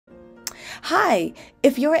Hi,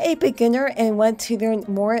 if you're a beginner and want to learn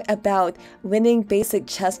more about winning basic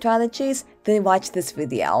chess strategies, then watch this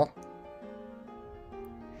video.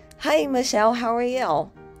 Hi, Michelle, how are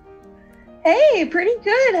you? Hey, pretty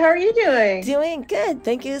good. How are you doing? Doing good.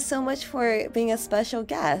 Thank you so much for being a special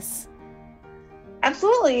guest.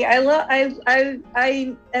 Absolutely.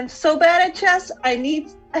 I am so bad at chess. And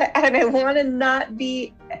I want to not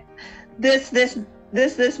be this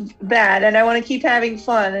bad, and I want to keep having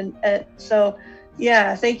fun. And so,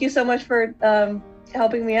 yeah, thank you so much for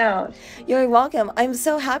helping me out. You're welcome. I'm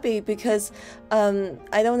so happy because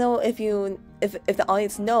I don't know if the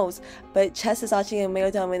audience knows, but chess is actually a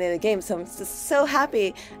male-dominated game, so I'm just so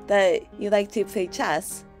happy that you like to play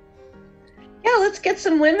chess. Yeah, let's get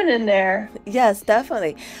some women in there. Yes,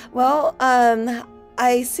 definitely. Well,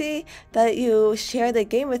 I see that you shared the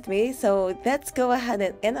game with me, so let's go ahead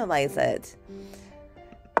and analyze it.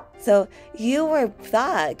 So you were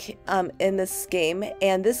black in this game,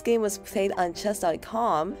 and this game was played on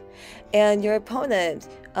chess.com, and your opponent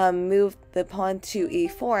moved the pawn to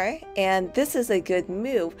e4, and this is a good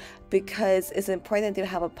move because it's important to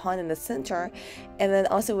have a pawn in the center, and then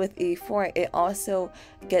also with e4 it also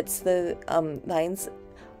gets the lines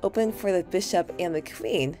open for the bishop and the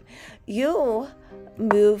queen. You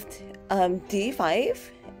moved d5,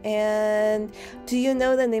 and do you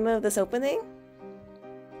know the name of this opening?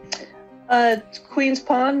 Queen's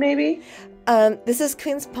pawn, maybe? This is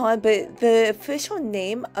Queen's Pawn, but the official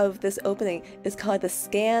name of this opening is called the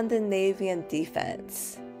Scandinavian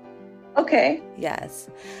Defense. Okay. Yes,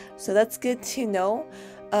 so that's good to know.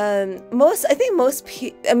 I think most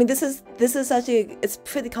I mean, this is actually, it's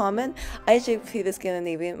pretty common. I actually play the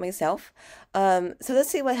Scandinavian myself. So let's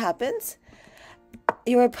see what happens.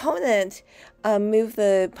 Your opponent moved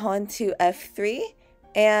the pawn to f3,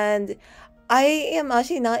 and I am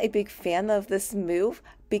actually not a big fan of this move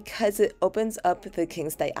because it opens up the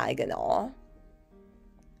king's diagonal.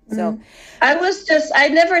 So I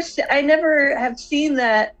never have seen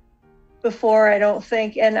that before, I don't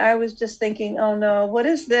think, and I was just thinking, oh no, what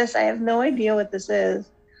is this? I have no idea what this is.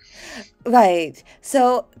 right.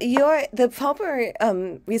 So the proper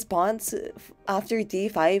response after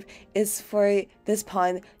d5 is for this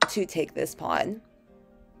pawn to take this pawn.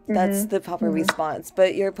 That's the proper response.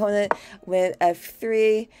 But your opponent went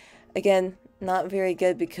f3. Again, not very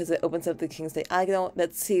good because it opens up the king's diagonal.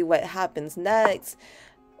 Let's see what happens next.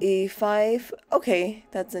 e5. Okay,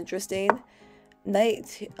 that's interesting.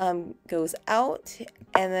 Knight goes out,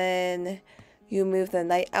 and then you move the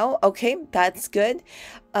knight out. Okay, that's good.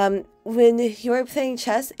 When you're playing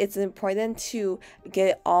chess, it's important to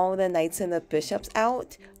get all the knights and the bishops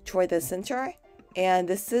out toward the center. And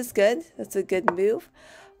this is good. That's a good move.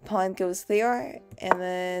 Pawn goes there, and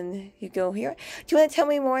then you go here. Do you want to tell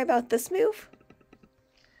me more about this move?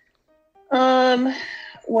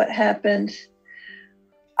 What happened?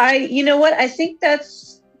 You know what? I think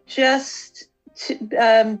that's just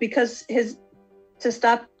because to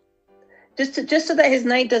stop, just so that his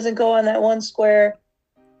knight doesn't go on that one square,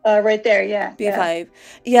 right there. Yeah. b5.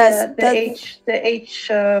 Yes. Yeah, the H,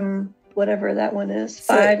 whatever that one is.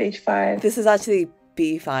 So h5. This is actually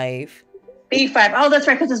b5. B5. Oh, that's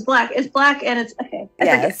right, because it's black. It's black, and it's okay.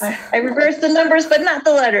 Yes. I reversed the numbers, but not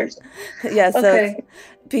the letters. Yes. Okay. So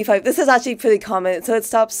b5. This is actually pretty common. So it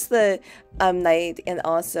stops the knight and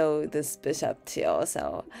also this bishop too.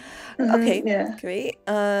 So okay, yeah. Great.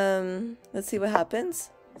 Let's see what happens.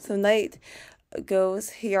 So knight goes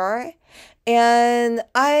here, and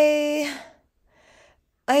I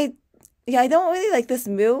don't really like this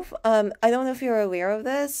move. I don't know if you're aware of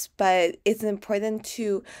this, but it's important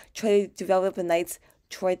to try to develop the knights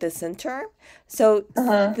toward the center. So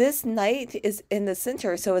this knight is in the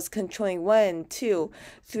center, so it's controlling 1, 2,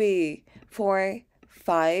 3, 4,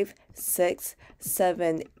 5, 6,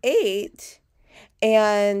 7, 8.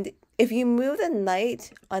 And if you move the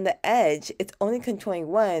knight on the edge, it's only controlling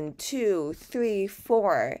 1, 2, 3,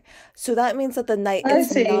 4. So that means that the knight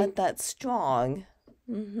is not that strong.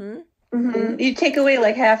 You take away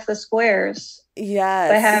like half the squares. Yes.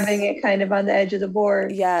 By having it kind of on the edge of the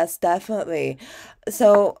board. Yes, definitely.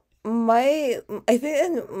 So I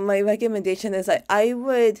think my recommendation is that I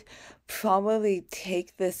would probably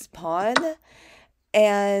take this pawn,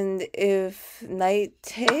 and if this knight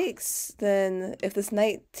takes, then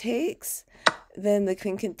the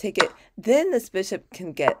queen can take it. Then this bishop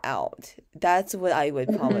can get out. That's what I would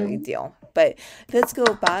probably do. But let's go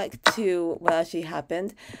back to what actually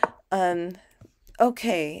happened.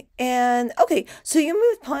 Okay, so you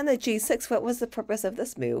moved pawn to g6. What was the purpose of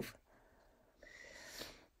this move?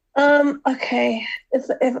 Okay. If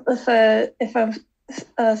I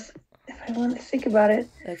want to think about it.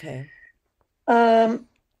 Okay. Um,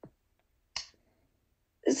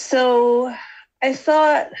 so I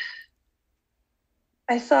thought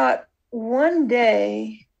one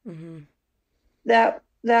day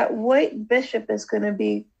that white bishop is going to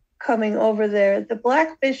be coming over there. The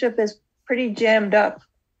black bishop is pretty jammed up.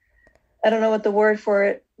 I don't know what the word for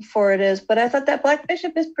it is, but I thought that black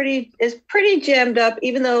bishop is pretty jammed up,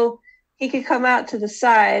 even though he could come out to the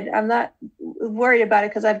side. I'm not worried about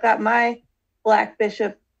it because I've got my black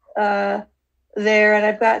bishop there, and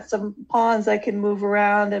I've got some pawns I can move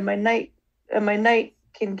around, and my knight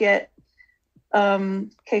can get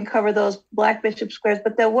can cover those black bishop squares.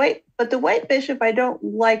 But the white bishop, I don't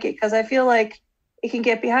like it because I feel like it can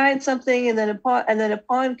get behind something, and then a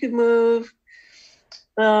pawn could move.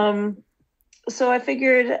 So I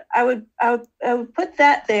figured I would put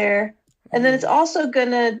that there, and then it's also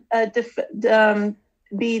gonna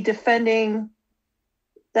be defending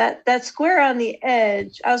that square on the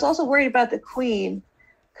edge. I was also worried about the queen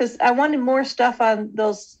because I wanted more stuff on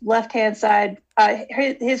those left hand side.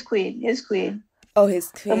 His queen. Oh, his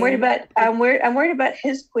queen. I'm worried about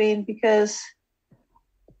his queen because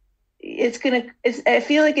I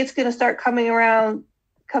feel like it's gonna start coming out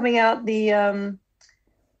the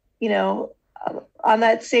on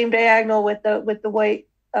that same diagonal with the white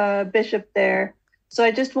bishop there. So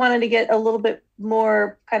I just wanted to get a little bit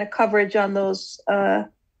more kind of coverage on those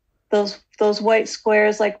white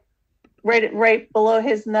squares, like right below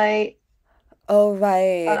his knight. Oh,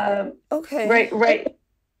 right. Okay. Right.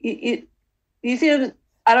 You see?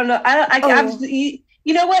 I don't know.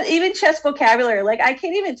 You know what? Even chess vocabulary, like I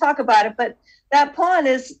can't even talk about it. But that pawn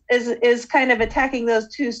is kind of attacking those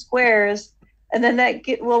two squares. And then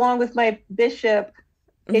along with my bishop,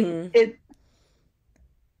 it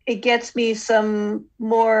gets me some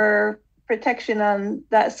more protection on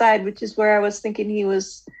that side, which is where I was thinking he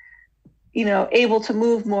was, able to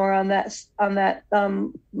move more on that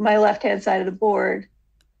my left hand side of the board.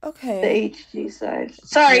 Okay. The HG side.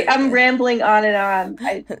 Sorry, I'm rambling on and on.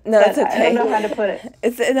 No, it's okay. I don't know how to put it.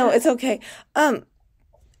 It's okay.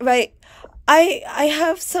 Right. I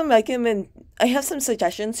have some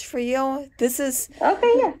suggestions for you. This is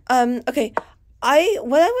okay. Yeah. Okay.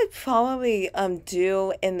 What I would probably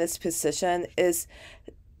do in this position is,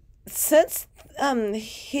 since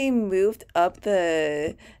he moved up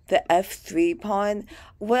the F3 pawn,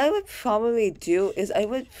 what I would probably do is I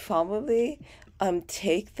would probably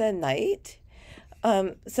take the knight.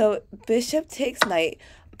 So bishop takes knight,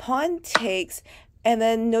 pawn takes, and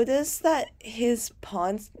then notice that his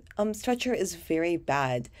pawn structure is very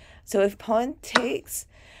bad. So if pawn takes,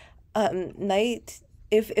 knight,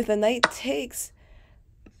 if the knight takes,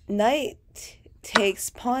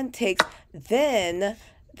 pawn takes, then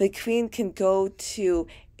the queen can go to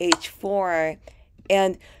h4,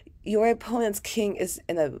 and your opponent's king is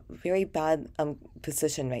in a very bad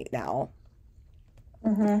position right now.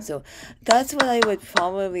 So that's what I would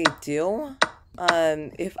probably do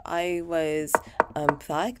if I was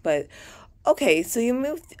black. But okay, so you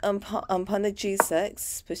moved pawn to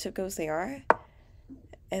g6, bishop goes there,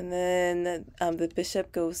 and then the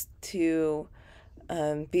bishop goes to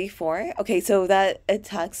b4. Okay, so that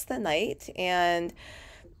attacks the knight, and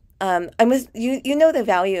you know the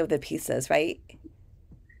value of the pieces, right?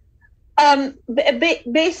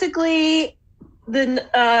 Basically,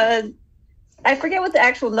 I forget what the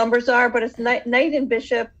actual numbers are, but it's knight and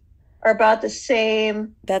bishop are about the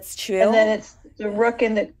same. That's true. And then it's the rook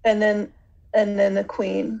and then the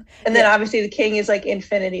queen, and then obviously the king is like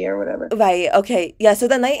infinity or whatever. Right. Okay. Yeah. So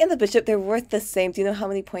the knight and the bishop, they're worth the same. Do you know how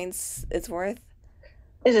many points it's worth?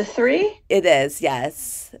 Is it 3? It is.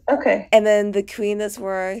 Yes. Okay. And then the queen is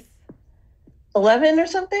worth 11 or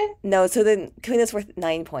something. No. So the queen is worth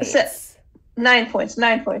 9 points. 9 points.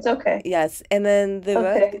 9 points. Okay. Yes. And then the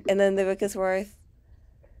rook. And then the rook is worth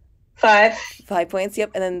 5. 5 points.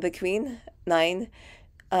 Yep. And then the queen 9.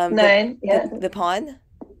 9. Yeah. The pawn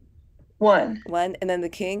 1. 1. And then the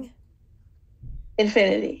king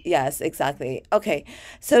infinity. Yes, exactly. Okay.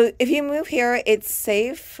 So if you move here, it's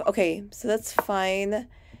safe. Okay. So that's fine.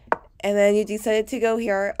 And then you decided to go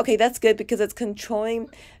here. Okay, that's good because it's controlling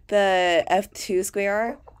the F2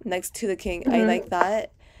 square next to the king. I like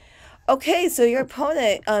that. Okay, so your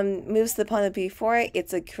opponent moves the pawn to b4.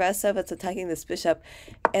 It's aggressive. It's attacking this bishop.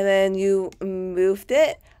 And then you moved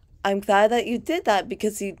it. I'm glad that you did that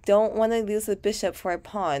because you don't want to lose the bishop for a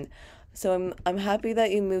pawn. So I'm happy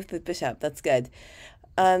that you moved the bishop. That's good.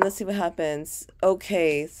 Let's see what happens.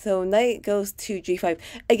 Okay, so knight goes to g5.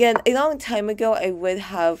 Again, a long time ago, I would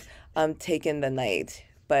have taken the knight.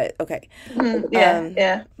 But okay.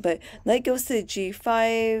 Yeah. But knight goes to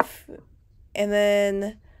g5. And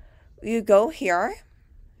then you go here.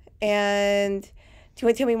 And do you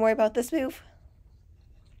want to tell me more about this move?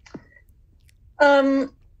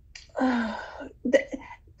 Um,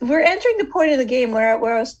 we're entering the point of the game where I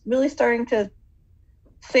was really starting to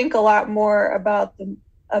think a lot more about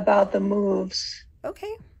the moves.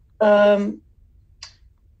 Okay.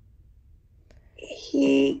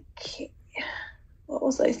 What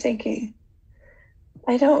was I thinking?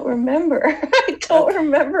 I don't remember. I don't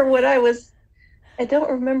remember what I was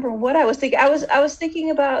thinking. I was thinking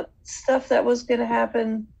about stuff that was going to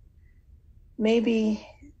happen maybe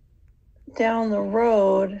down the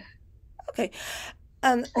road. Okay.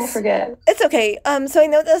 I forget. It's okay. So I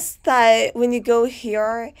noticed that when you go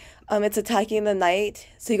here, it's attacking the knight.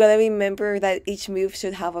 So you gotta remember that each move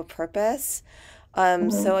should have a purpose.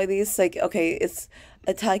 So at least like okay, it's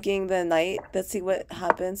attacking the knight. Let's see what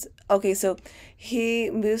happens. Okay, so he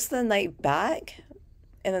moves the knight back,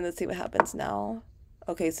 and then let's see what happens now.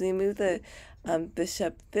 Okay, so you move the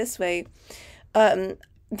bishop this way.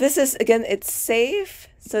 This is again, it's safe,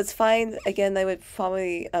 so it's fine. Again, I would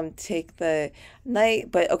probably take the knight,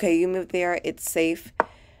 but okay, you move there, it's safe.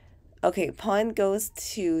 Okay, pawn goes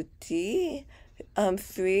to D,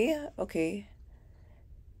 3. Okay,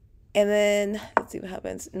 and then let's see what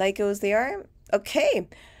happens. Knight goes there. Okay,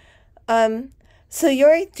 so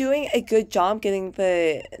you're doing a good job getting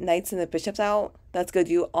the knights and the bishops out. That's good.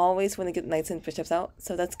 You always want to get knights and bishops out,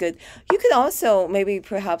 so that's good. You could also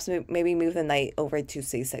perhaps move the knight over to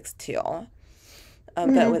C6 too.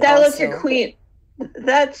 That lets your queen.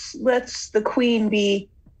 Lets the queen be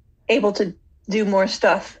able to do more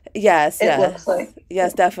stuff. Yes, it looks like.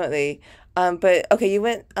 Yes, definitely. But okay, you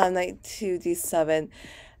went knight to D7.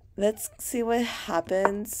 Let's see what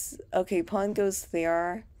happens. Okay, pawn goes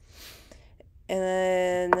there, and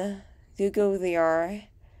then you go there,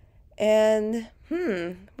 and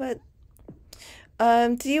but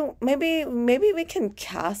do you maybe we can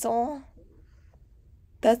castle?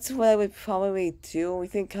 That's what I would probably do. We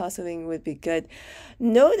think castling would be good.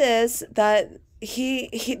 Notice that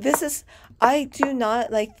this is, I do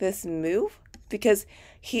not like this move because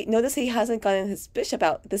notice he hasn't gotten his bishop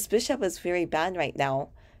out. This bishop is very bad right now.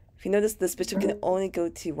 If you notice, this bishop can only go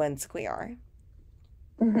to one square.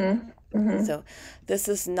 So this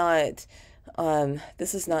is not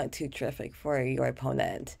too terrific for your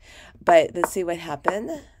opponent. But let's see what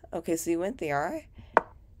happened. Okay, so you went there.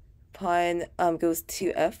 Pawn goes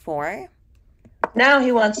to F4. Now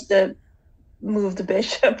he wants to move the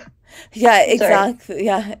bishop. Yeah, exactly. Sorry.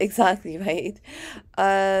 Yeah, exactly right.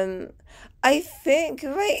 I think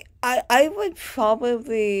right. I would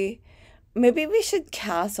probably, maybe we should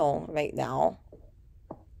castle right now.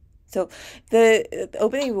 So the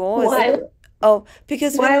opening rule is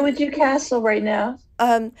because why would you castle right now?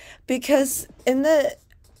 Because in the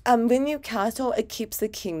when you castle, it keeps the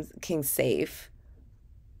king safe.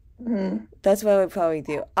 That's what I would probably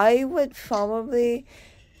do. I would probably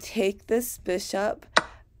take this bishop,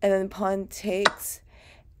 and then pawn takes,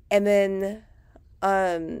 and then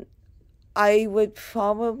I would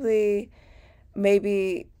probably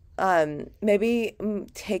maybe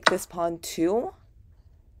take this pawn too.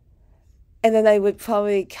 And then I would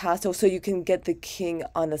probably castle so you can get the king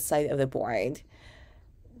on the side of the board.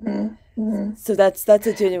 So that's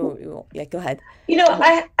a general rule. Yeah, go ahead. You know,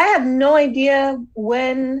 I have no idea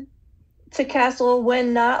when to castle,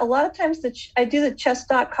 when not. A lot of times I do the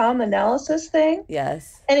chess.com analysis thing.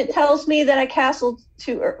 Yes. And it tells me that I castled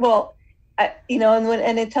and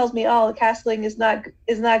it tells me, oh, the castling is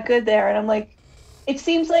not good there. And I'm like, it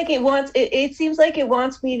seems like it wants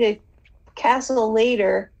me to castle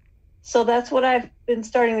later. So that's what I've been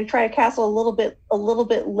starting to try to castle a little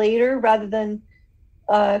bit later rather than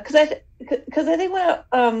because I think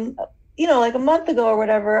when like a month ago or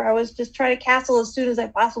whatever, I was just trying to castle as soon as I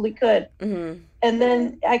possibly could, and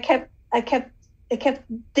then it kept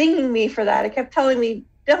dinging me for that. It kept telling me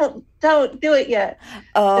don't do it yet.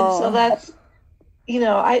 And so that's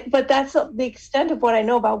but that's the extent of what I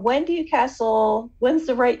know about when do you castle, when's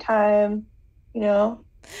the right time,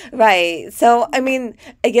 Right. So, I mean,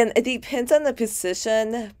 again, it depends on the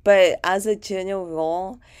position, but as a general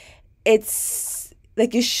rule, it's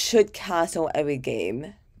like you should castle every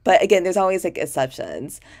game. But again, there's always like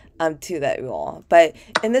exceptions to that rule. But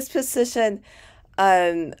in this position,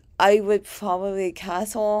 I would probably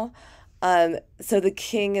castle so the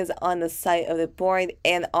king is on the side of the board,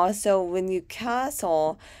 and also when you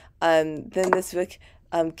castle, then this rook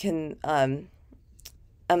can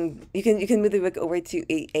you can move the rook over to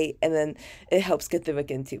 8-8, and then it helps get the rook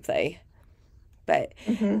into play. But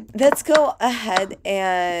let's go ahead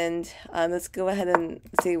and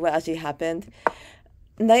see what actually happened.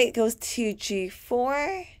 Knight goes to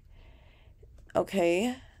G4.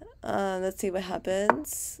 Okay. Let's see what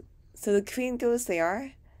happens. So the queen goes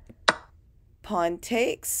there. Pawn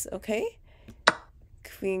takes. Okay.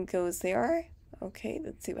 Queen goes there. Okay,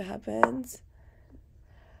 let's see what happens.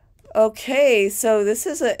 Okay, so this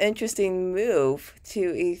is an interesting move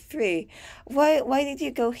to e3. Why did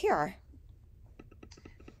you go here?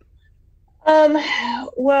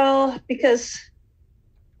 Well, because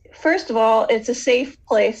first of all, it's a safe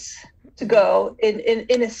place to go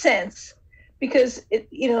in a sense, because it,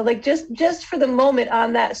 like just for the moment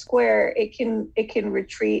on that square, it can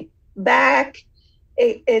retreat back.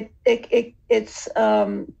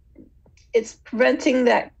 It's preventing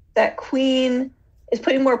that queen. It's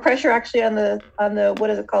putting more pressure actually on the what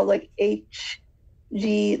is it called, like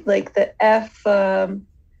HG, like the F the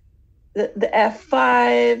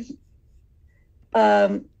F5.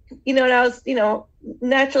 And I was,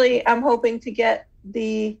 naturally I'm hoping to get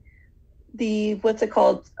the what's it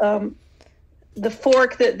called, the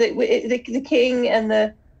fork, the king,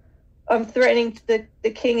 and I'm threatening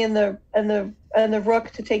the king and the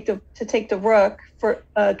rook to take the rook for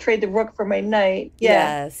trade the rook for my knight.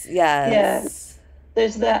 Yeah. Yes, yes. Yeah.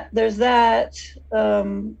 There's that.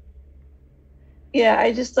 Yeah,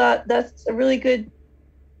 I just thought that's a really good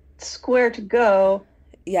square to go.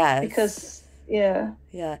 Yes. Because yeah.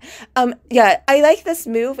 Yeah. Yeah, I like this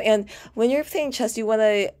move, and when you're playing chess, you want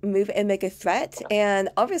to move and make a threat, and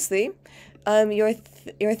obviously, you're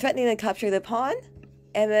threatening to capture the pawn,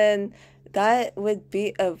 and then that would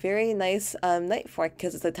be a very nice knight fork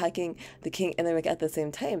because it's attacking the king and the rook at the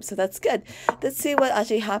same time. So that's good. Let's see what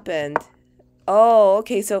actually happened. Oh,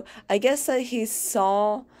 okay. So I guess that he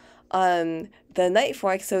saw the knight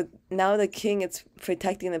fork. So now the king is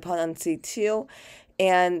protecting the pawn on c2,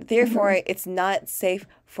 and therefore it's not safe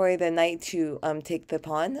for the knight to take the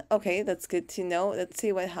pawn. Okay, that's good to know. Let's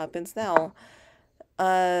see what happens now.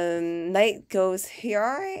 Knight goes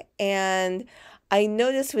here, and I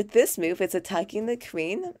noticed with this move it's attacking the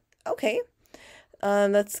queen. Okay,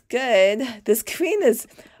 that's good. This queen is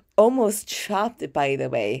almost trapped, by the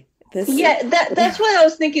way. Yeah, that's what I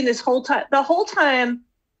was thinking this whole time. The whole time,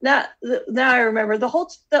 now I remember that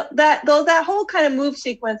whole kind of move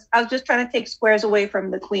sequence. I was just trying to take squares away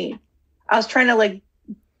from the queen. I was trying to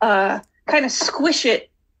kind of squish it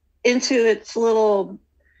into its little,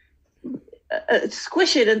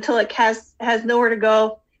 squish it until it has nowhere to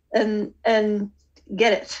go and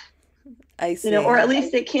get it. I see. Or at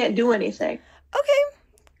least it can't do anything. Okay.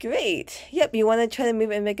 Great. Yep, you want to try to move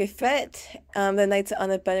and make a threat. The knight's on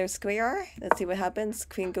a better square. Let's see what happens.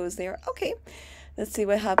 Queen goes there. Okay. Let's see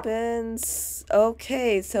what happens.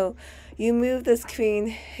 Okay, so you move this queen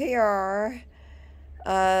here.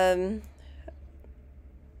 Ooh.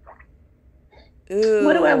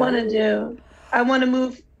 What do I want to do? I want to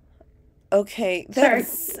move. Okay,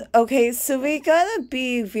 okay, so we gotta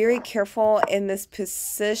be very careful in this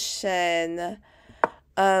position.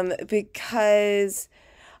 Because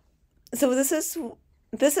so this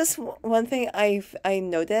is one thing I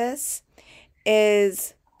notice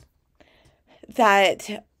is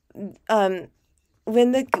that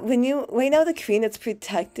when you right now the queen is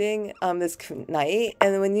protecting this knight,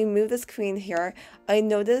 and when you move this queen here, I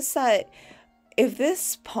notice that if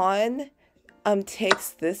this pawn takes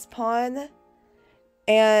this pawn,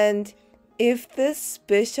 and if this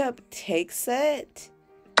bishop takes it,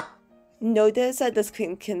 notice that this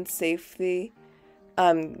queen can safely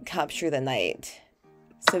capture the knight.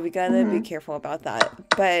 So we gotta be careful about that.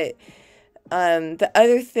 But the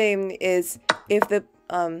other thing is if the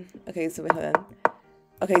okay, so wait, hold on.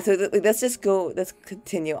 Okay, so let's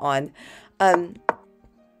continue on.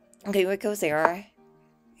 Okay, what goes there?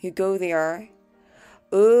 You go there.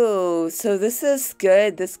 Ooh, so this is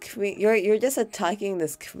good. This queen, you're just attacking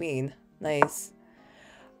this queen. Nice.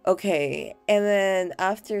 Okay, and then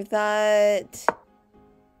after that,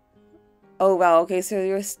 oh wow, okay, so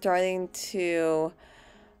you're starting to,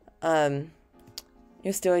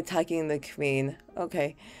 you're still attacking the queen.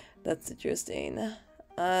 Okay, that's interesting.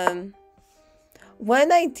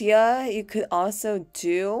 One idea you could also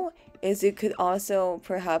do is you could also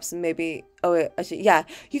perhaps maybe, oh actually, yeah,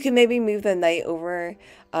 you can maybe move the knight over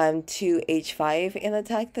to h5 and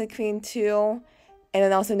attack the queen too. And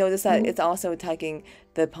then also notice that it's also attacking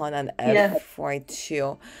the pawn on f4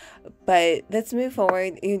 too. But let's move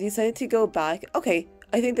forward. You decided to go back. Okay,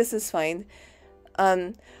 I think this is fine.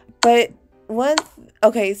 But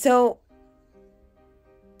okay, so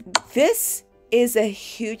this is a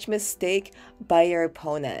huge mistake by your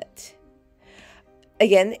opponent.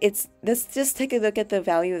 Again, let's just take a look at the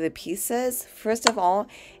value of the pieces. First of all,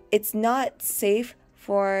 it's not safe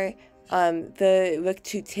for the rook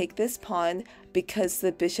to take this pawn because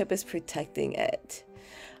the bishop is protecting it.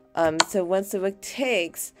 So once the rook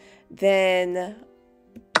takes, then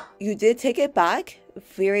you did take it back.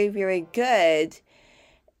 Very, very good.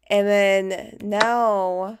 And then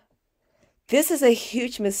now, this is a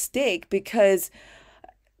huge mistake because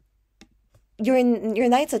your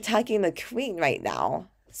knight's attacking the queen right now.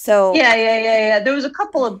 So yeah. There was a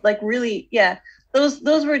couple of like really, yeah. Those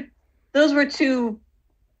were two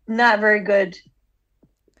not very good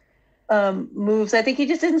moves. I think he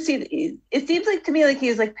just didn't see. It seems like to me like he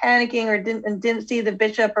was like panicking or didn't see the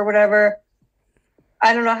bishop or whatever.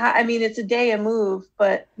 I don't know how. I mean, it's a day a move,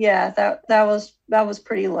 but yeah, that was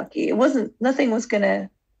pretty lucky. It wasn't. Nothing was gonna.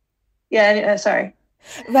 Yeah. Sorry.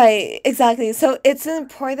 right, exactly. So it's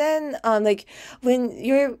important, like when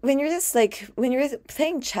you're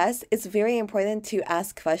playing chess, it's very important to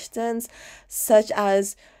ask questions such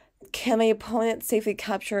as, can my opponent safely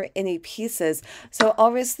capture any pieces? So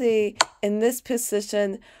obviously in this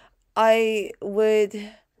position, I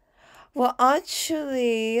would, well,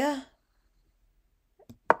 actually,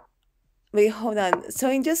 wait, hold on. So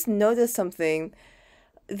I just noticed something.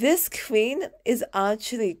 This queen is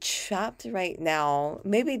actually trapped right now.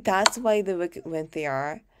 Maybe that's why the rook went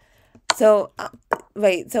there. So,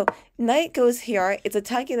 right, so knight goes here. It's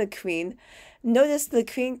attacking the queen. Notice the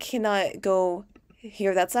queen cannot go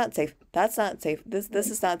here. That's not safe. That's not safe. This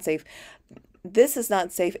is not safe. This is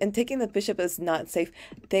not safe. And taking the bishop is not safe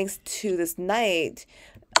thanks to this knight.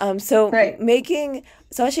 So Right.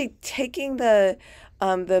 so actually taking the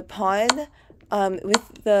pawn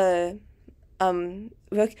with the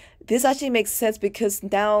rook, this actually makes sense because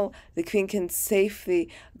now the queen can safely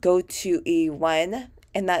go to e1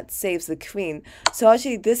 and that saves the queen. So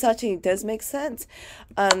actually this actually does make sense.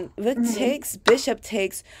 Rook takes, bishop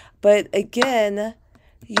takes, but again,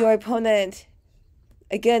 your opponent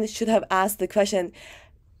again should have asked the question,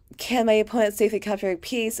 can my opponent safely capture a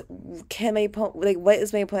piece? Can my opponent, like, what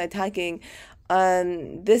is my opponent attacking?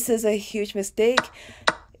 This is a huge mistake.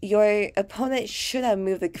 Your opponent should have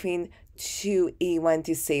moved the queen to e1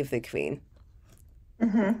 to save the queen.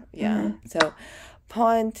 Yeah. So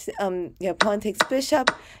pawn takes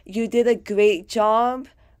bishop. You did a great job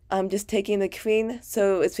just taking the queen.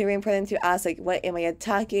 So it's very important to ask, like, what am I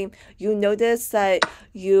attacking? You notice that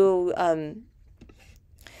you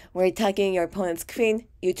were attacking your opponent's queen.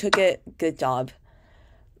 You took it. Good job.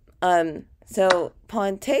 So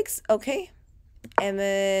pawn takes, okay. And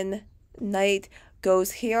then knight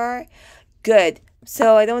goes here. Good.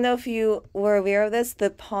 So I don't know if you were aware of this. The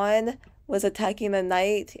pawn was attacking the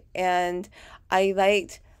knight, and I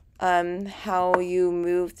liked how you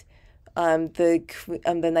moved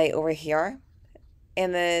the knight over here,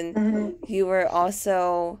 and then you're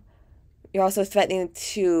also threatening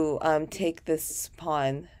to take this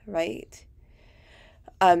pawn, right?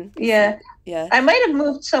 Yeah. Yeah. I might have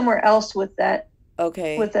moved somewhere else with that.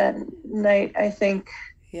 Okay. With that knight, I think.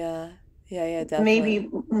 Yeah. Definitely. Maybe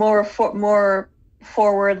more forward,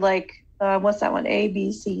 like what's that one? A,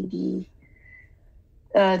 B, C, D.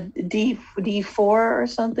 D4 or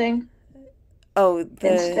something. Oh,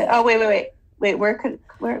 wait.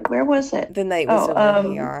 Where was it? The knight was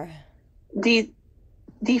over here.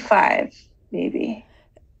 D5 maybe.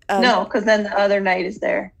 No, because then the other knight is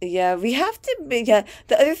there. Yeah, we have to be. Yeah,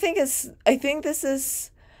 the other thing is, I think this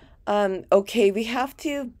is okay. We have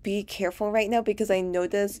to be careful right now because I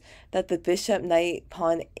noticed that the bishop, knight,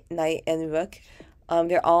 pawn, knight, and rook,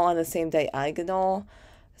 they're all on the same diagonal.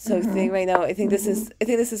 So I think right now, I think this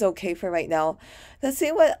is okay for right now. Let's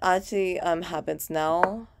see what actually happens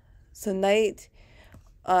now. So knight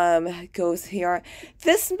goes here.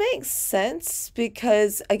 This makes sense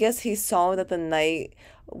because I guess he saw that your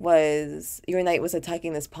knight was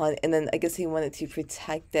attacking this pawn, and then I guess he wanted to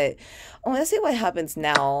protect it. I want to see what happens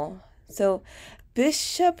now. So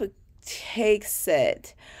bishop takes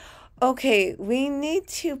it. Okay, we need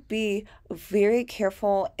to be very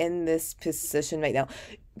careful in this position right now.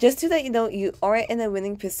 Just to let you know, you are in a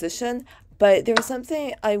winning position, but there was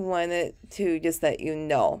something I wanted to just let you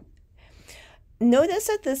know. Notice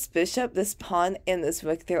that this bishop, this pawn, and this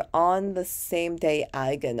rook, they're on the same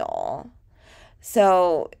diagonal.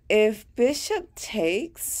 So if bishop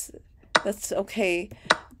takes, that's okay.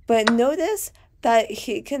 But notice that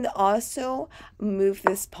he can also move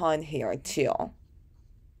this pawn here too.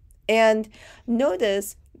 And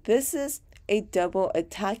notice this is a double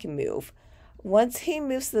attack move. Once he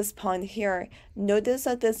moves this pawn here, notice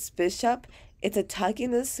that this bishop is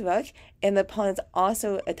attacking this rook, and the pawn is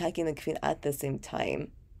also attacking the queen at the same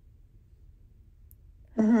time.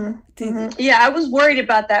 Yeah, I was worried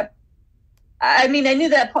about that. I mean, I knew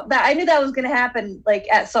that was going to happen, like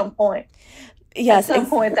at some point. At Yes, some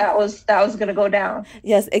point that was going to go down.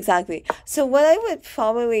 yes, exactly. So what I would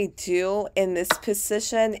probably do in this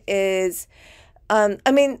position is,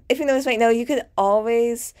 I mean, if you notice right now, you could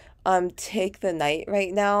always take the knight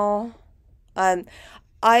right now. Um,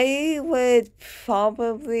 I would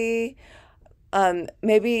probably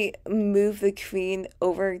maybe move the queen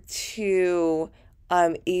over to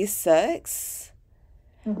e6.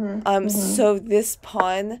 So this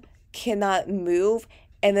pawn cannot move,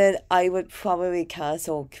 and then I would probably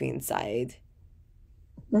castle queenside.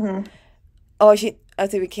 Oh, actually,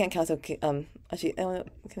 we can't castle. Actually, I don't know.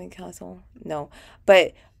 Can we castle? No,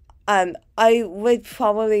 but I would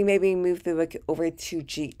probably maybe move the rook over to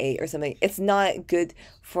g8 or something. It's not good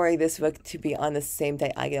for this rook to be on the same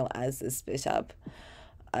diagonal as this bishop.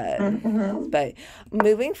 But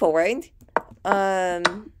moving forward,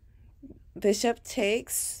 bishop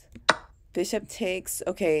takes. Bishop takes.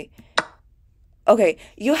 Okay. Okay,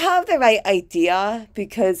 you have the right idea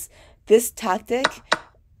because this tactic,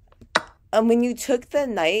 when you took the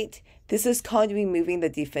knight, this is called removing the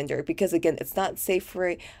defender because, again, it's not safe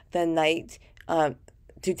for the knight to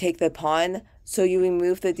take the pawn. So you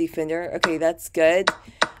remove the defender. Okay, that's good.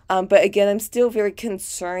 But again, I'm still very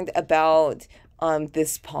concerned about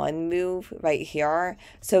this pawn move right here.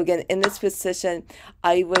 So again, in this position,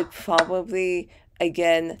 I would probably,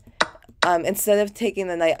 again, instead of taking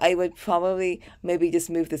the knight, I would probably maybe just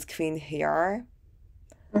move this queen here.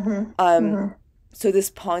 So this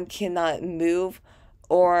pawn cannot move,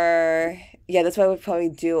 or yeah, that's what I would probably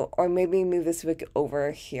do, or maybe move this rook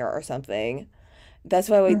over here or something. That's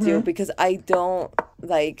what I would do because I don't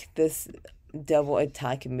like this double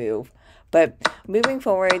attack move. But moving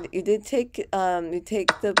forward, you did take you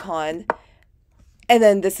take the pawn, and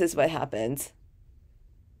then this is what happens.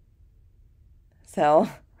 So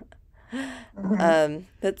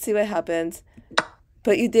let's see what happens.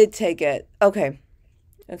 But you did take it. Okay.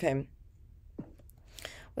 Okay.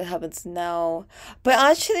 What happens now? But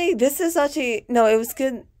actually, this is actually no, it was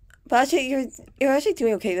good. But actually, you're actually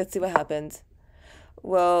doing okay. Let's see what happens.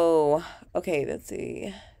 Whoa. Okay, let's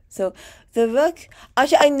see. So the rook.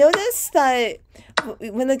 Actually, I noticed that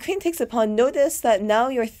when the queen takes a pawn, notice that now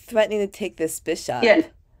you're threatening to take this bishop. Yeah.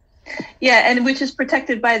 Yeah, and which is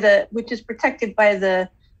protected by the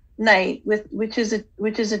knight, which is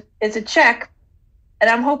a check, and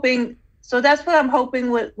I'm hoping. So that's what I'm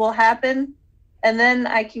hoping will happen, and then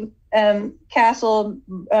I can castle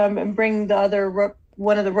and bring the other rook,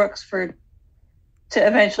 one of the rooks, to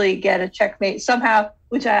eventually get a checkmate somehow.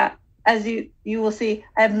 Which as you will see,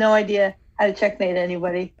 I have no idea how to checkmate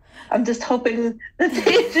anybody. I'm just hoping that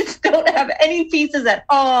they just don't have any pieces at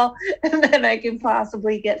all, and then I can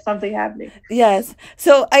possibly get something happening. Yes.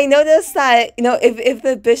 So I noticed that, if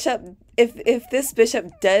the bishop, if this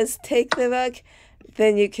bishop does take the rook,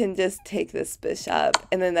 then you can just take this bishop,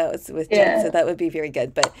 and then that was with Yeah. so that would be very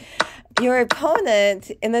good. But your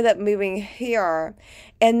opponent ended up moving here,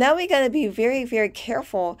 and now we got to be very, very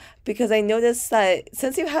careful because I noticed that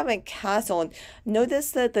since you haven't castled,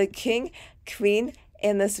 notice that the king, queen,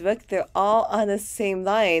 and this rook, they're all on the same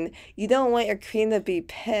line. You don't want your queen to be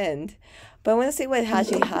pinned. But I want to see what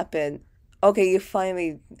actually happened. Okay, you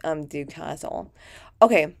finally do castle.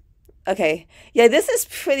 Okay. Okay. Yeah, this is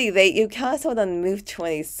pretty late. You castled on move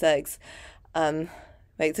 26. Right,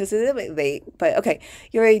 so it's a little bit late, but okay.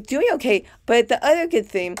 You're doing okay. But the other good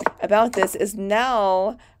thing about this is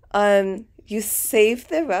now you save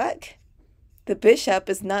the rook. The bishop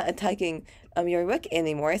is not attacking your rook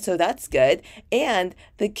anymore, so that's good. And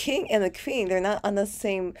the king and the queen, they're not on the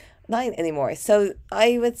same line anymore. So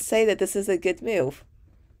I would say that this is a good move.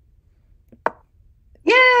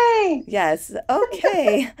 Yay! Yes,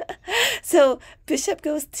 okay. So bishop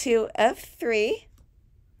goes to f3.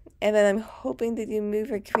 And then I'm hoping that you move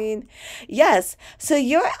your queen. Yes, so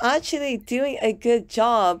you're actually doing a good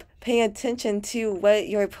job paying attention to what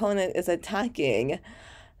your opponent is attacking.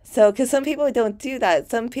 So, because some people don't do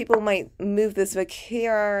that. Some people might move this rook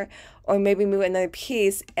here, or maybe move another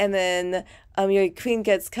piece, and then your queen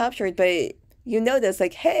gets captured. But you notice,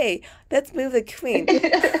 like, hey, let's move the queen.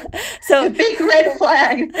 So big red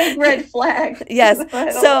flag, big red flag. Yes.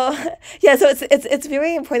 So yeah. So it's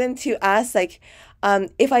very important to ask, like,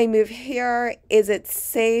 if I move here, is it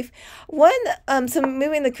safe? So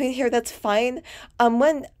moving the queen here, that's fine.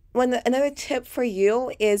 When another tip for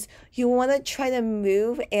you is you want to try to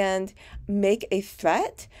move and make a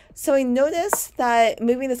threat. So I noticed that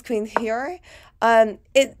moving this queen here,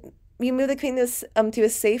 you move the queen to a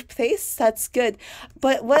safe place. That's good.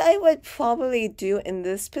 But what I would probably do in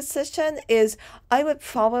this position is I would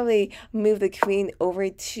probably move the queen over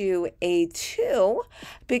to a2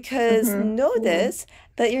 because notice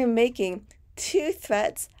that you're making two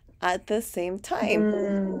threats at the same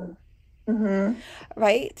time, Mm-hmm.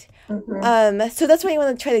 right? Mm-hmm. So that's what you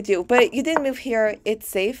want to try to do. But you didn't move here. It's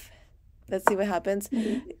safe. Let's see what happens.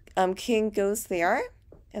 King goes there,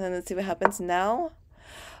 and then let's see what happens now.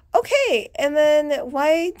 Okay, and then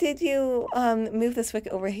why did you move this rook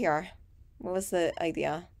over here? What was the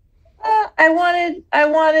idea? I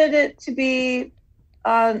wanted it to be.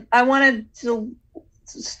 I wanted to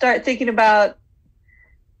start thinking about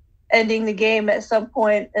ending the game at some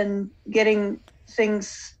point and getting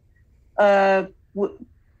things, you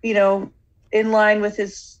know, in line with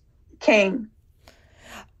his king.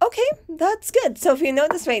 Okay, that's good. So if you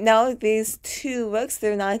notice right now, these two rooks,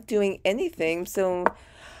 they're not doing anything. So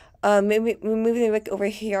maybe we're moving the rook over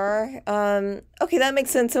here. Okay, that makes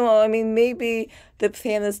sense. So I mean, maybe the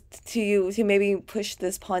plan is to maybe push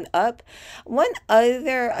this pawn up. One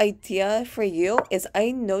other idea for you is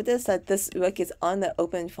I noticed that this rook is on the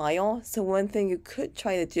open file. So one thing you could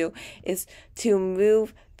try to do is to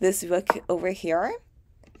move this rook over here.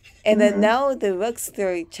 And then now the rooks,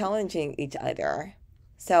 they're challenging each other.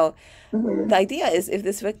 So the idea is if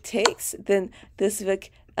this rook takes, then this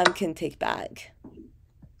rook can take back.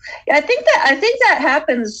 Yeah, I think that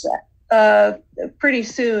happens pretty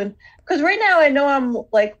soon. Because right now I know I'm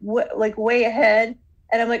like way ahead,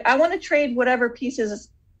 and I'm like I want to trade whatever pieces.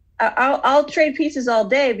 I'll trade pieces all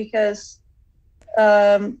day because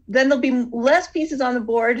then there'll be less pieces on the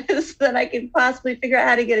board, so that I can possibly figure out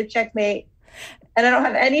how to get a checkmate. And I don't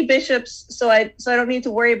have any bishops, so I don't need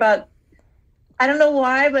to worry about. I don't know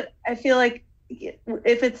why, but I feel like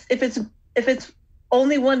if it's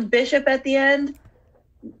only one bishop at the end,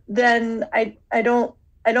 then I don't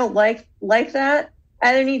like that. I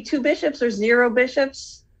either need two bishops or zero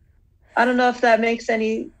bishops. I don't know if that makes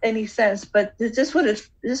any sense, but it's just what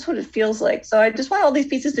it feels like. So I just want all these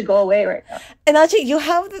pieces to go away right now. And actually, you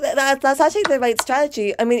have that's actually the right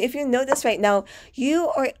strategy. I mean, if you notice right now, you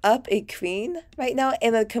are up a queen right now,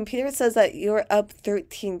 and the computer says that you're up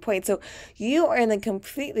 13 points. So you are in a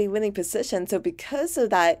completely winning position. So because of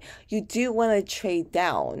that, you do want to trade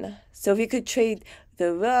down. So if you could trade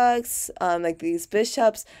the rooks, like these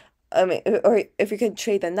bishops, or if you could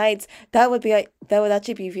trade the knights, that would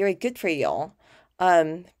actually be very good for you.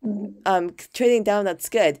 Trading down, that's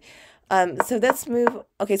good. So let's move.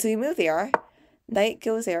 Okay, so you move there. Knight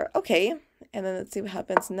goes there. Okay, and then let's see what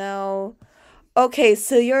happens now. Okay,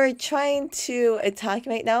 so you're trying to attack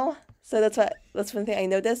right now. So that's one thing I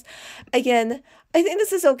noticed. Again, I think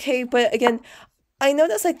this is okay, but again, I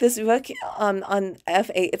noticed like this rook on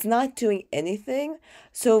f8, it's not doing anything.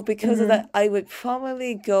 So because of that, I would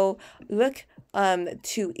probably go rook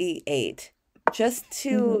to e8 just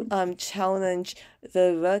to challenge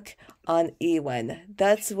the rook on e1.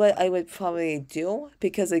 That's what I would probably do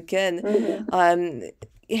because again,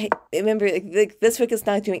 remember like this rook is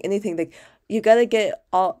not doing anything. Like you gotta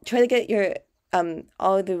try to get your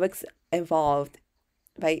all the rooks involved,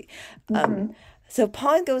 right? So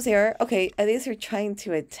pawn goes here. Okay, at least you're trying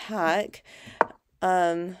to attack.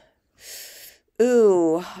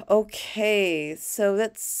 Ooh, okay. So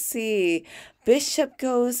let's see. Bishop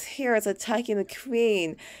goes here. It's attacking the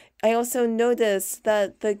queen. I also noticed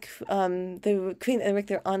that the queen and rook,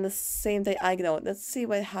 they're on the same diagonal. Let's see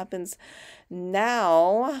what happens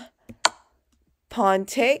now. Pawn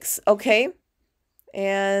takes. Okay.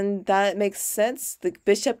 And that makes sense. The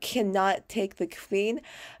bishop cannot take the queen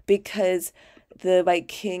because the white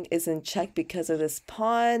king is in check because of this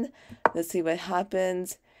pawn. Let's see what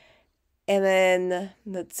happens. And then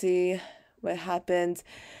let's see what happens.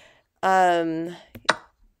 Okay,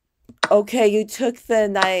 you took the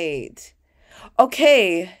knight.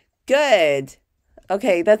 Okay, good.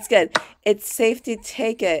 Okay, that's good. It's safe to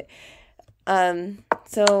take it.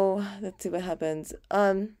 So let's see what happens.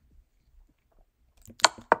 Yeah,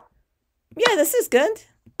 this is good.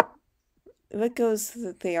 What goes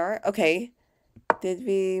there? Okay. Did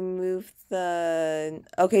we move the...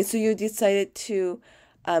 Okay, so you decided to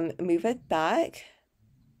move it back.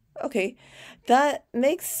 Okay, that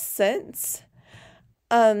makes sense.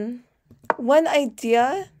 One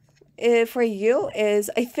idea for you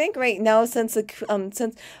is I think right now since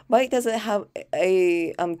white doesn't have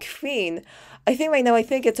a queen, I think right now I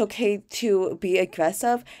think it's okay to be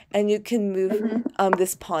aggressive and you can move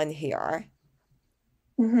this pawn here.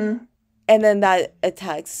 And then that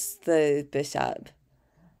attacks the bishop.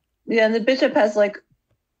 Yeah, and the bishop has like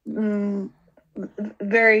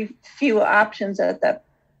very few options at that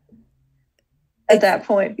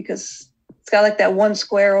point because it's got like that one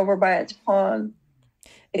square over by its pawn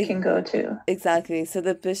it can go to. Exactly. So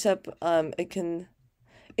the bishop it can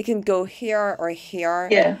it can go here or here.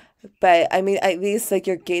 Yeah. But I mean, at least like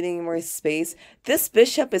you're gaining more space. This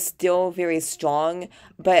bishop is still very strong,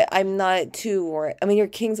 but I'm not too worried. I mean, your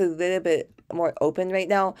king's a little bit more open right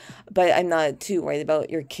now, but I'm not too worried about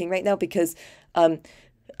your king right now because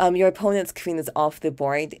your opponent's queen is off the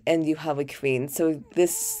board and you have a queen, so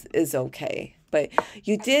this is okay. But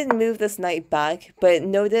you did move this knight back, but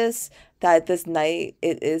notice that this knight,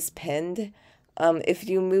 it is pinned. If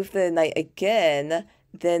you move the knight again,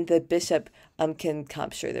 then the bishop can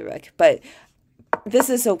capture the rook. But this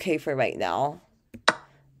is okay for right now.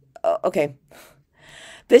 Okay.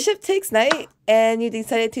 Bishop takes knight, and you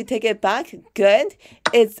decided to take it back. Good.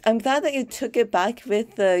 I'm glad that you took it back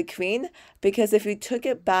with the queen, because if you took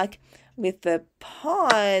it back with the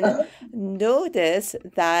pawn, notice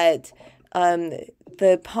that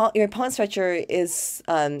your pawn structure is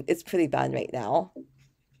it's pretty bad right now.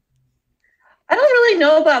 I don't really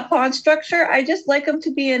know about pawn structure. I just like them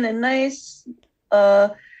to be in a nice,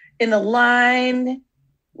 in a line,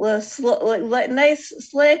 with nice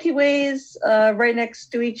slanty ways, right next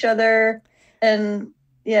to each other, and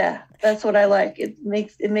yeah, that's what I like. It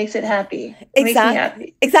makes it happy. It makes me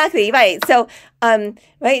happy. Exactly, right. So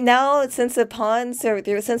right now, since the pawns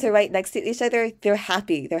since they're right next to each other, they're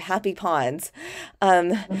happy. They're happy pawns.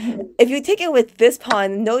 If you take it with this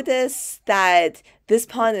pawn, notice that this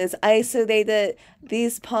pawn is isolated.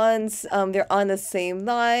 These pawns, they're on the same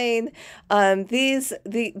line.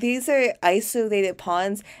 These are isolated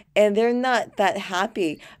pawns, and they're not that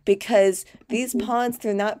happy because these pawns,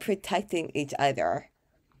 they're not protecting each other.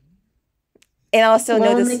 And also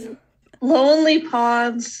notice lonely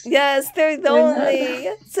pawns. Yes, they're lonely.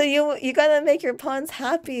 So you gotta make your pawns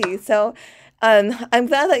happy. So I'm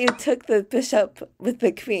glad that you took the bishop with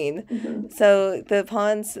the queen. So the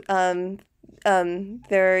pawns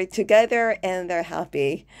they're together and they're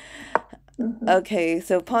happy. Okay,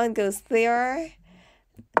 so pawn goes there.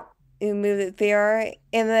 You moved it there.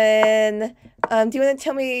 And then do you want to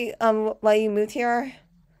tell me why you moved here?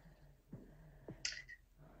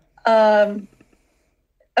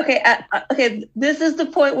 Okay, okay. This is the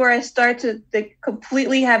point where I start to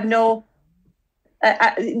completely have no.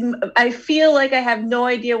 I feel like I have no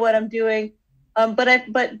idea what I'm doing. But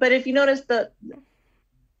if you notice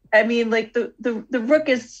I mean, like the rook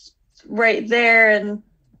is right there, and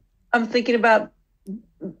I'm thinking about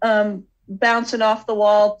bouncing off the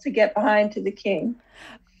wall to get behind to the king.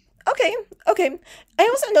 Okay. I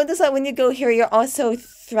also noticed that when you go here, you're also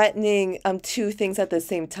threatening two things at the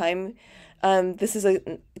same time. This is a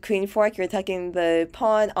queen fork. You're attacking the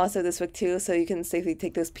pawn, also this rook too, so you can safely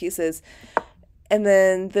take those pieces. And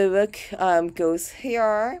then the rook goes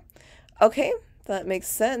here. Okay, that makes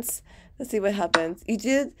sense. Let's see what happens. You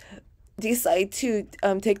did decide to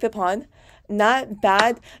take the pawn. Not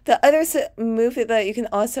bad. The other move that you can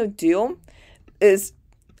also do is,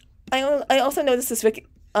 I also noticed this rook.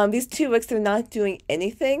 These two rooks, they're not doing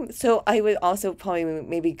anything, so I would also probably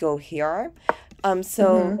maybe go here.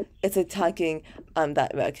 So it's attacking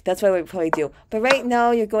that rook. That's what I would probably do. But right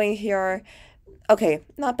now you're going here. Okay,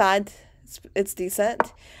 not bad. It's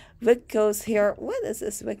decent. Rook goes here. What is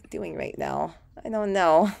this rook doing right now? I don't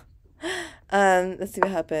know. Let's see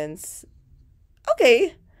what happens.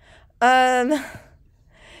 Okay.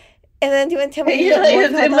 And then do you want to tell me?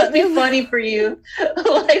 It must be funny for you,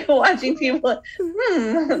 like watching people.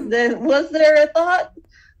 Then was there a thought?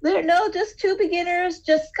 There, no, just two beginners,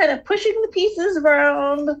 just kind of pushing the pieces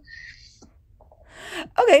around.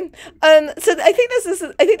 Okay. So I think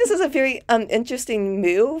this is a very interesting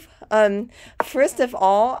move. First of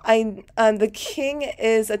all, the king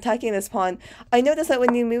is attacking this pawn. I noticed that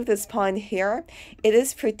when you move this pawn here, it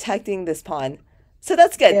is protecting this pawn. So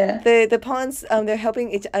that's good. Yeah. The pawns, they're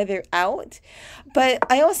helping each other out. But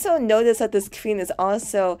I also noticed that this queen is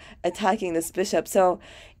also attacking this bishop. So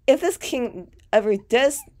if this king ever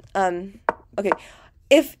does, okay,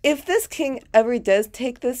 if this king ever does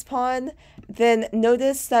take this pawn, then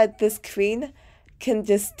notice that this queen can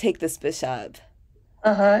just take this bishop.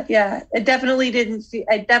 Yeah. I definitely didn't see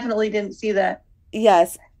that.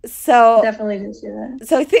 Yes. So definitely didn't see that.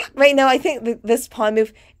 So I think right now, this pawn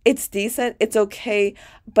move, it's decent, it's okay,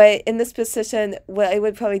 but in this position, what I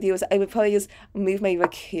would probably do is I would probably just move my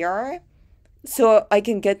rook here, so I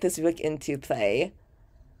can get this rook into play,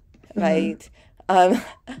 right?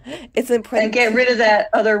 It's important and get rid of that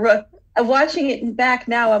other rook. Watching it back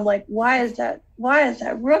now, I'm like, why is that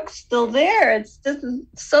rook still there? It's just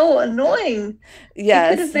so annoying.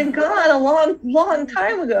 Yes. It could have been gone a long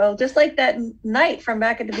time ago, just like that knight from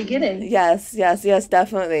back at the beginning. Yes,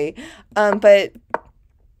 definitely. But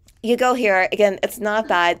you go here again. It's not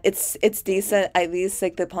bad. It's decent. At least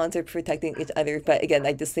like the pawns are protecting each other. But again,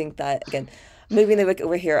 I just think that again, moving the rook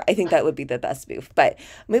over here, I think that would be the best move. But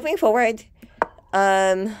moving forward,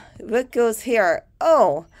 rook goes here.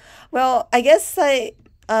 Oh, well, I guess the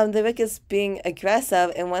rook is being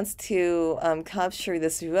aggressive and wants to capture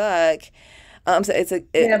this rook. So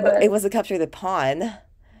it was to capture the pawn.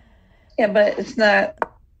 Yeah, but it's not.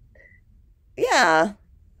 Yeah.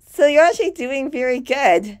 So you're actually doing very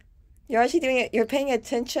good. You're actually doing it. You're paying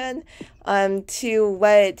attention to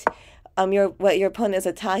what your opponent is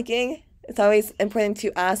attacking. It's always important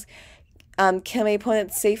to ask, can my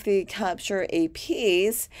opponent safely capture a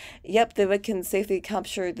piece? Yep, the rook can safely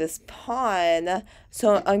capture this pawn.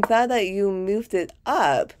 So I'm glad that you moved it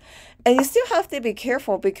up. And you still have to be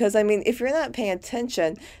careful because, I mean, if you're not paying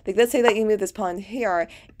attention, like let's say that you move this pawn here,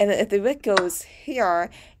 and then if the rook goes here,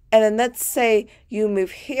 and then let's say you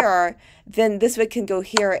move here, then this rook can go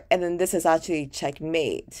here, and then this is actually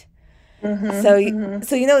checkmate. So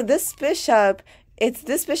you know this bishop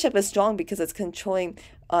is strong because it's controlling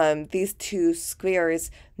these two squares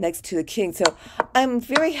next to the king. So I'm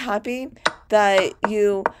very happy that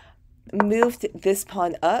you moved this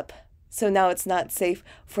pawn up. So now it's not safe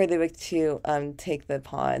for the rook to take the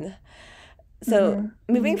pawn. So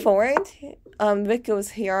moving forward, rook goes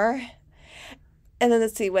here. And then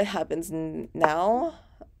let's see what happens now.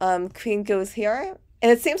 Queen goes here.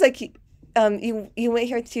 And it seems like you went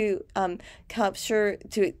here to capture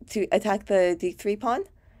to attack the d3 pawn.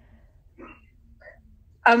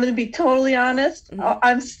 I'm going to be totally honest.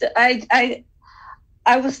 I was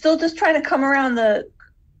still just trying to come around the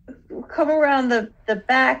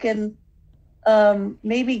back and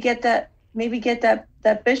maybe get that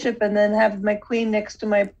bishop and then have my queen next to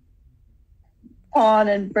my pawn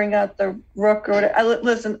and bring out the rook or whatever.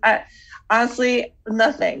 Listen, honestly,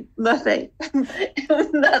 nothing nothing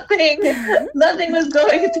was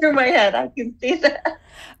going through my head. I can see that.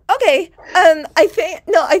 Okay, I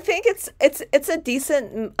think it's a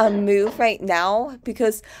decent move right now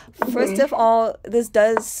because first of all, this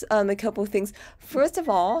does a couple things. First of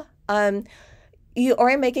all, you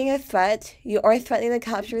are making a threat. You are threatening to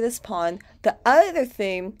capture this pawn. The other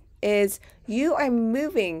thing is you are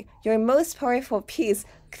moving your most powerful piece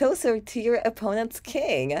closer to your opponent's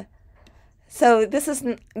king. So this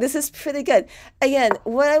is pretty good. Again,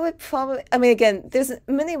 what I would probably, I mean, again, there's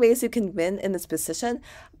many ways you can win in this position,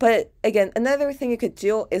 but again, another thing you could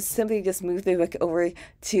do is simply just move the rook over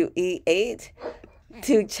to e8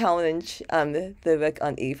 to challenge the rook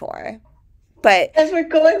on e4. But as we're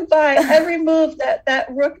going by every move that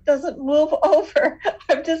rook doesn't move over,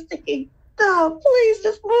 I'm just thinking, oh, please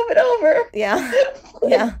just move it over. Yeah,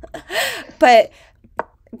 yeah. But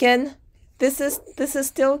again, this is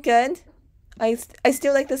still good. I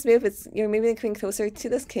still like this move. You're moving the queen closer to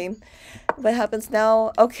this king. What happens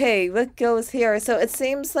now? Okay, rook goes here. So it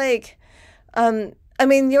seems like, I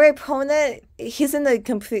mean, your opponent, he's in a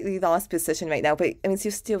completely lost position right now, but I mean,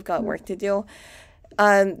 you still got work to do.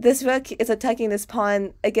 This rook is attacking this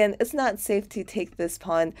pawn. Again, it's not safe to take this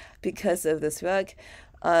pawn because of this rook.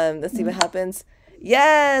 Let's see what happens.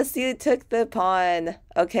 Yes, you took the pawn.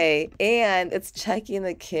 Okay, and it's checking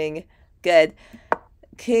the king. Good.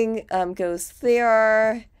 King goes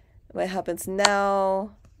there. What happens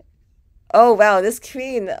now? Oh wow, this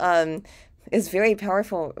queen is very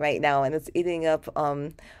powerful right now, and it's eating up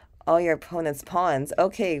all your opponent's pawns.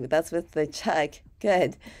 Okay, that's with the check.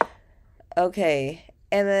 Good. Okay,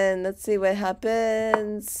 and then let's see what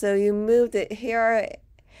happens. So you moved it here.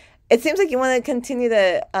 It seems like you want to continue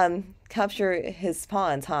to capture his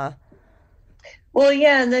pawns, huh? Well,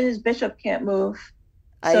 yeah, and then his bishop can't move.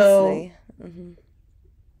 I see.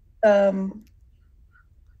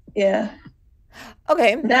 Yeah.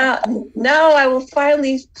 Okay. Now I will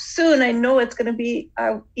finally soon. I know it's going to be.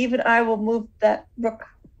 I will move that rook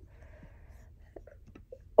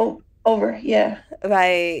over. Yeah.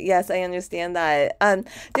 Right. Yes, I understand that.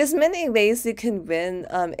 There's many ways you can win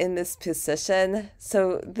in this position.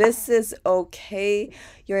 So this is okay.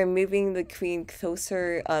 You're moving the queen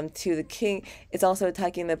closer to the king. It's also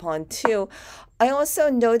attacking the pawn too. I also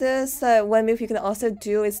noticed that one move you can also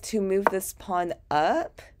do is to move this pawn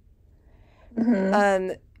up.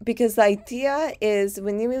 Because the idea is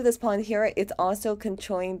when you move this pawn here, it's also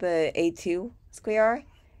controlling the a2 square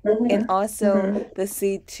and also the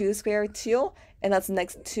c2 square too, and that's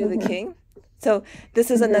next to the king. So this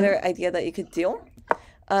is another idea that you could do.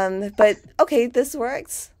 But okay, this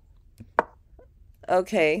works.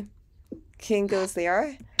 Okay, king goes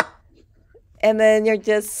there. and then you're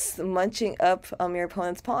just munching up your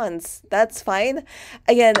opponent's pawns. That's fine.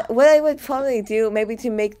 Again, what I would probably do, maybe to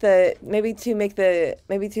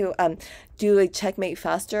do a checkmate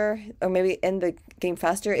faster, or maybe end the game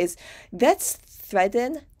faster, is let's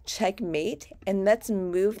threaten checkmate and let's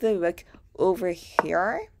move the rook over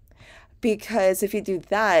here, because if you do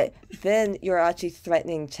that, then you're actually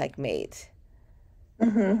threatening checkmate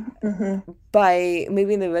by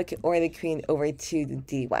moving the rook or the queen over to the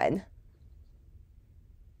d1.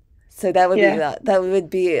 So that would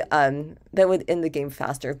be that would end the game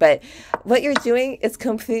faster. But what you're doing is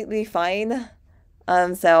completely fine.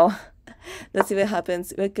 So let's see what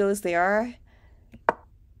happens. Rook goes there.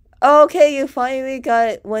 Okay, you finally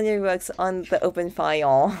got one of your rooks on the open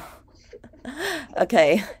file.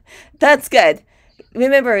 Okay, that's good.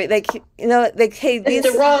 Remember, like, you know, like, hey, these...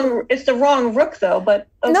 it's the wrong rook though. But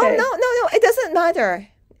okay. No, it doesn't matter.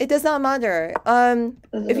 It does not matter.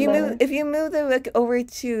 If you move the rook over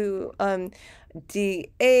to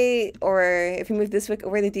d8, or if you move this rook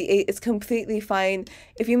over to d8, it's completely fine.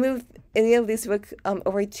 If you move any of these rook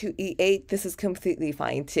over to e8, this is completely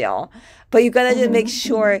fine too. But you gotta just make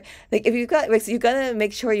sure, like, if you've got rooks, you gotta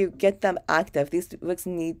make sure you get them active. These rooks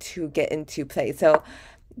need to get into play. So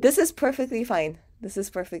this is perfectly fine. This is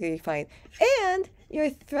perfectly fine. And you're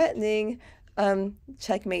threatening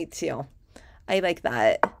checkmate too. I like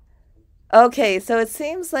that. Okay, so it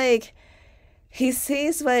seems like he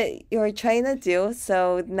sees what you're trying to do.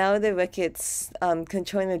 So now the rook is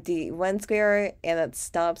controlling the d1 square, and it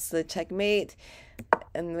stops the checkmate.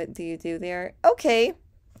 And what do you do there? Okay,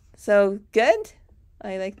 so good.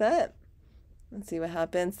 I like that. Let's see what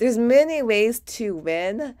happens. There's many ways to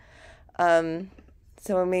win.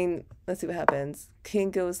 So I mean, let's see what happens.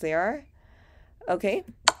 King goes there. Okay.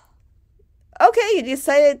 Okay, you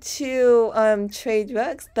decided to trade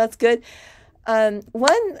rooks. That's good. Another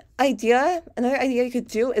idea you could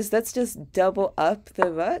do is let's just double up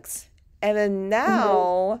the rooks. And then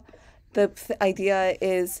now the idea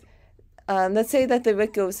is, let's say that the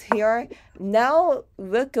rook goes here. Now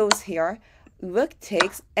rook goes here, rook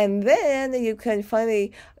takes, and then you can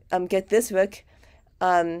finally get this rook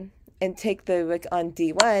and take the rook on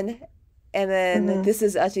d1. And then this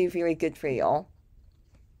is actually very good for you.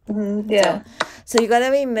 Yeah. So you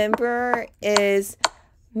gotta remember is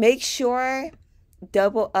make sure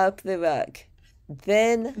double up the rook.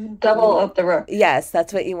 Then double up the rook. Yes,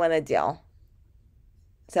 that's what you want to do.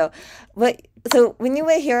 So when you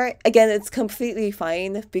went here, again, it's completely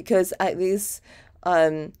fine, because at least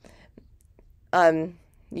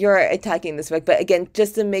you're attacking this rook. But again,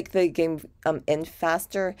 just to make the game end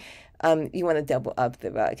faster, you want to double up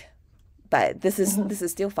the rook. But this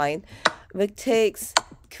is still fine. Rook takes,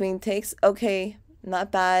 queen takes. Okay, not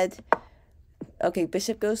bad. Okay,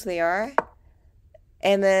 bishop goes there.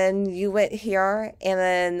 And then you went here. And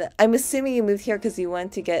then I'm assuming you moved here because you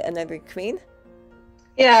want to get another queen.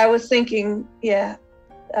 Yeah, I was thinking. Yeah,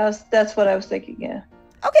 that's what I was thinking. Yeah.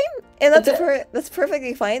 Okay, and that's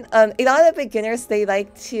perfectly fine. A lot of beginners, they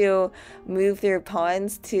like to move their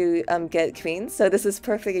pawns to get queens, so this is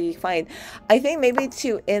perfectly fine. I think maybe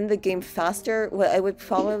to end the game faster, what I would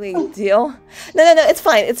probably do... No, it's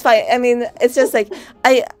fine, it's fine. I mean, it's just like,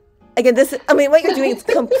 what you're doing is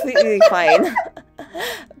completely fine.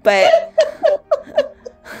 But...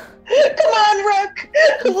 Come on, Rook!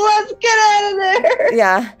 Let's get out of there!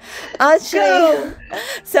 Yeah. Actually,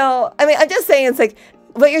 so, I mean, I'm just saying, it's like,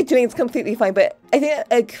 what you're doing is completely fine, but I think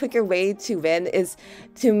a quicker way to win is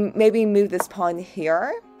to maybe move this pawn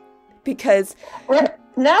here, because...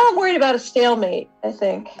 Now I'm worried about a stalemate, I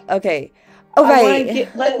think. Okay. Oh, right. I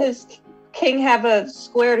want to let his king have a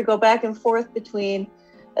square to go back and forth between,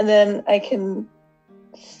 and then I can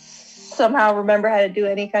somehow remember how to do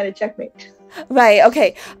any kind of checkmate. Right,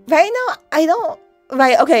 okay. Right now, I don't...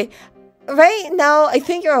 Right, okay. Right now, I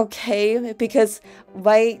think you're okay, because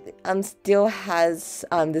white still has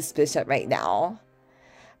this bishop right now.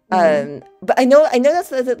 But I know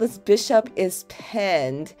that this bishop is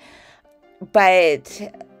pinned,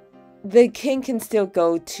 but the king can still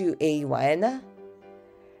go to a1.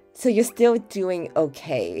 So you're still doing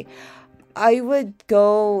okay. I would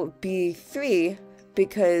go b3,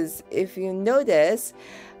 because if you notice...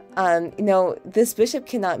 this bishop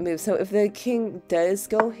cannot move. So if the king does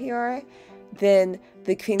go here, then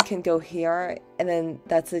the queen can go here, and then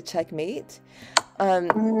that's a checkmate.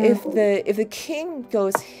 If the king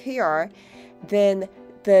goes here, then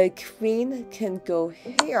the queen can go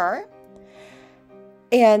here.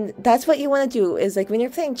 And that's what you want to do, is like when you're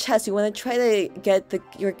playing chess, you want to try to get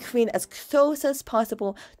your queen as close as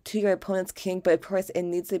possible to your opponent's king, but of course it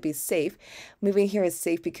needs to be safe. Moving here is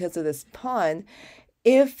safe because of this pawn.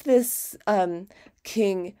 if this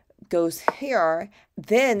king goes here,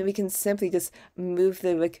 then we can simply just move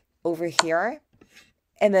the rook over here,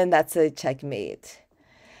 and then that's a checkmate.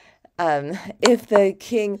 If the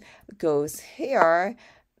king goes here,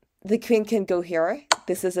 the queen can go here.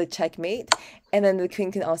 This is a checkmate. And then the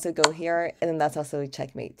queen can also go here, and then that's also a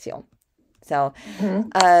checkmate too. So,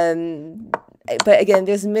 but again,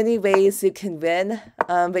 there's many ways you can win.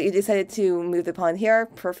 But you decided to move the pawn here.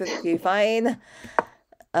 Perfectly fine.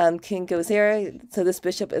 King goes here. So this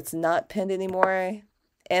bishop is not pinned anymore.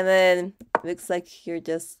 And then looks like you're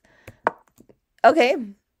just... Okay,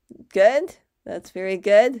 good. That's very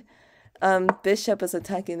good. Bishop is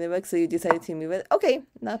attacking the rook, so you decided to move it. Okay,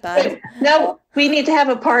 not bad. Now we need to have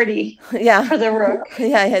a party. Yeah. For the rook.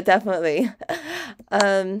 Yeah, definitely.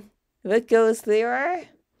 Rook goes there.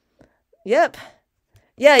 Yep.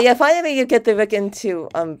 Yeah, finally you get the rook into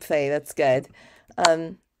play. That's good.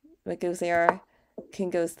 Rook goes there.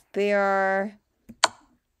 King goes there.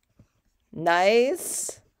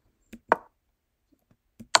 Nice.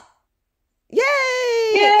 Yay!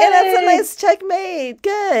 And that's a nice checkmate.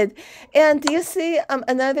 Good. And do you see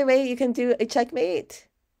another way you can do a checkmate?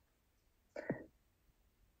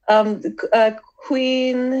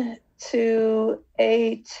 Queen to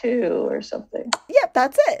A2 or something. Yep,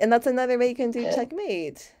 that's it. And that's another way you can do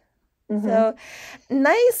checkmate. So,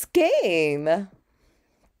 nice game.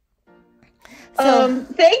 So,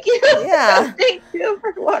 thank you. Yeah. Thank you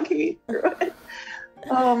for walking me through it.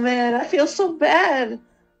 Oh man, I feel so bad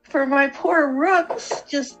for my poor rooks,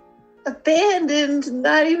 just abandoned,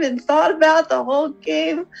 not even thought about the whole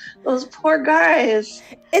game. Those poor guys.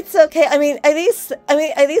 It's okay. I mean, at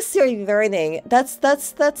least you're learning. That's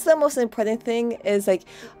the most important thing. Is like,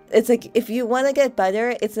 it's like if you want to get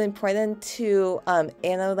better, it's important to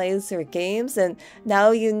analyze your games, and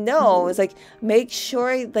now you know. It's like make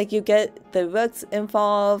sure like you get the rooks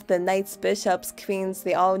involved, the knights, bishops, queens.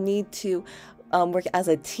 They all need to work as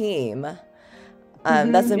a team.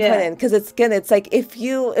 That's important because it's like if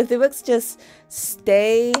the rooks just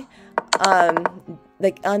stay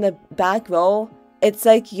like on the back row, it's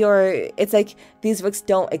like these rooks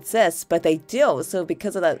don't exist, but they do. So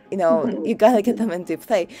because of that, you gotta get them into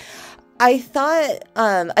play. I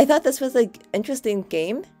thought this was like interesting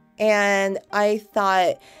game, and I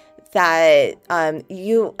thought that I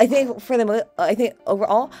think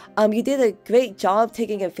overall you did a great job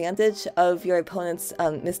taking advantage of your opponent's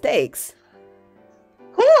mistakes.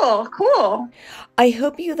 Cool. I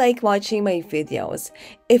hope you like watching my videos.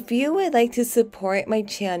 If you would like to support my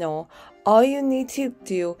channel, all you need to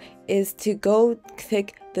do is to go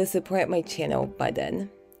click the support my channel button.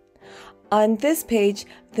 On this page,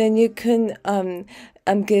 then you can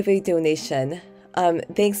give a donation.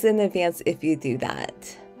 Thanks in advance if you do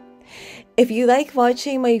that. If you like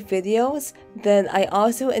watching my videos, then I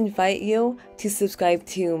also invite you to subscribe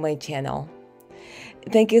to my channel.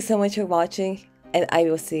 Thank you so much for watching, and I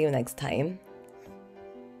will see you next time.